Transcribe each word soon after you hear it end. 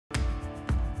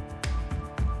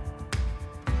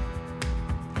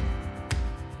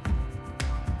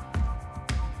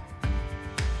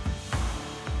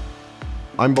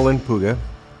I'm Puga.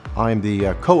 I'm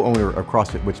the co-owner of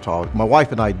CrossFit Wichita. My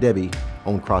wife and I, Debbie,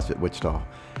 own CrossFit Wichita.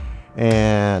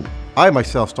 And I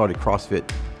myself started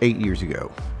CrossFit 8 years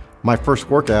ago. My first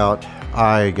workout,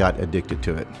 I got addicted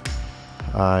to it.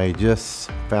 I just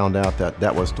found out that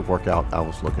that was the workout I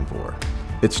was looking for.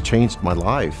 It's changed my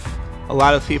life. A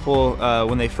lot of people,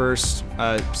 when they first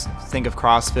think of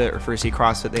CrossFit or first see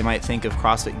CrossFit, they might think of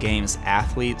CrossFit Games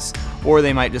athletes, or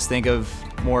they might just think of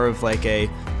more of like a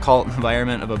cult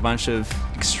environment of a bunch of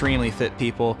extremely fit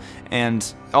people.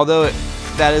 And although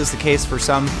that is the case for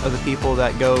some of the people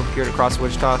that go here to CrossFit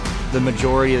Wichita, the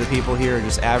majority of the people here are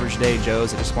just average day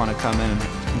Joes that just want to come in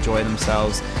and enjoy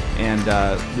themselves and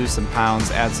lose some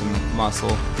pounds, add some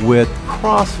muscle. With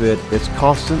CrossFit, it's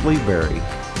constantly varied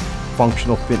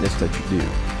functional fitness that you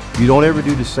do. You don't ever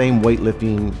do the same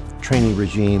weightlifting training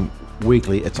regime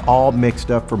weekly. It's all mixed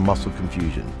up for muscle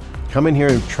confusion. Come in here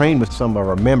and train with some of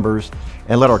our members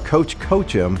and let our coach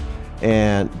them,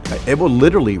 and it will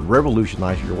literally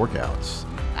revolutionize your workouts.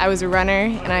 I was a runner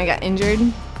and I got injured,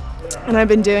 and I've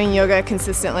been doing yoga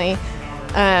consistently,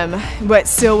 but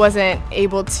still wasn't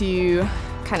able to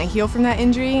kind of heal from that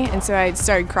injury, and so I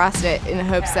started CrossFit in the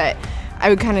hopes that I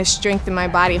would kind of strengthen my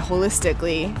body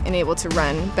holistically and able to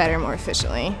run better, more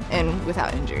efficiently, and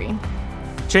without injury.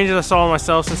 Changes I saw in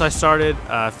myself since I started,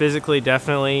 physically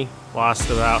definitely lost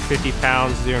about 50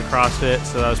 pounds doing CrossFit,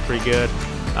 so that was pretty good.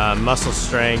 Muscle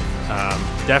strength,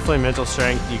 definitely mental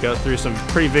strength. You go through some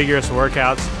pretty vigorous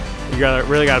workouts. You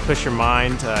really got to push your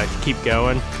mind to keep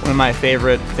going. One of my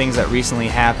favorite things that recently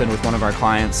happened with one of our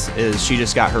clients is she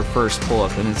just got her first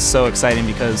pull-up, and it's so exciting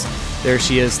because there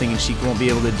she is thinking she won't be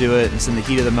able to do it. It's in the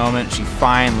heat of the moment. She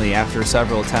finally, after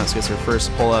several attempts, gets her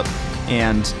first pull-up,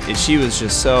 and she was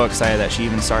just so excited that she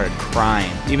even started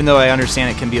crying. Even though I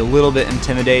understand it can be a little bit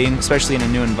intimidating, especially in a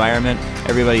new environment,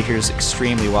 everybody here is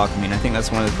extremely welcoming. I think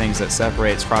that's one of the things that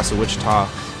separates CrossFit Wichita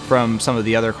from some of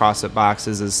the other CrossFit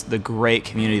boxes is the great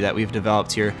community that we've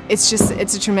developed here. It's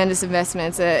a tremendous investment.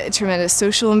 It's a tremendous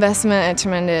social investment, a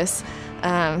tremendous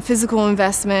physical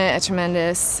investment, a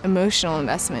tremendous emotional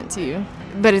investment too.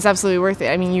 But it's absolutely worth it.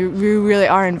 I mean, you really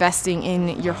are investing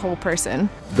in your whole person.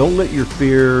 Don't let your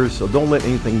fears, or don't let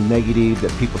anything negative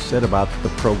that people said about the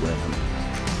program,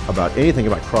 about anything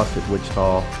about CrossFit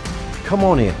Wichita, come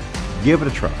on in, give it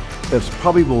a try. This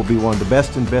probably will be one of the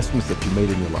best investments that you made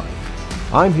in your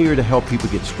life. I'm here to help people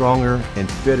get stronger and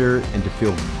fitter and to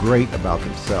feel great about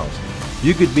themselves.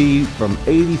 You could be from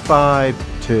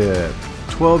 85 to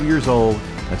 12 years old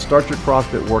and start your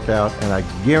CrossFit workout, and I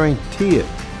guarantee it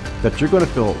that you're going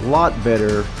to feel a lot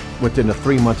better within a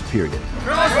 3-month period.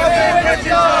 CrossFit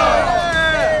Wichita!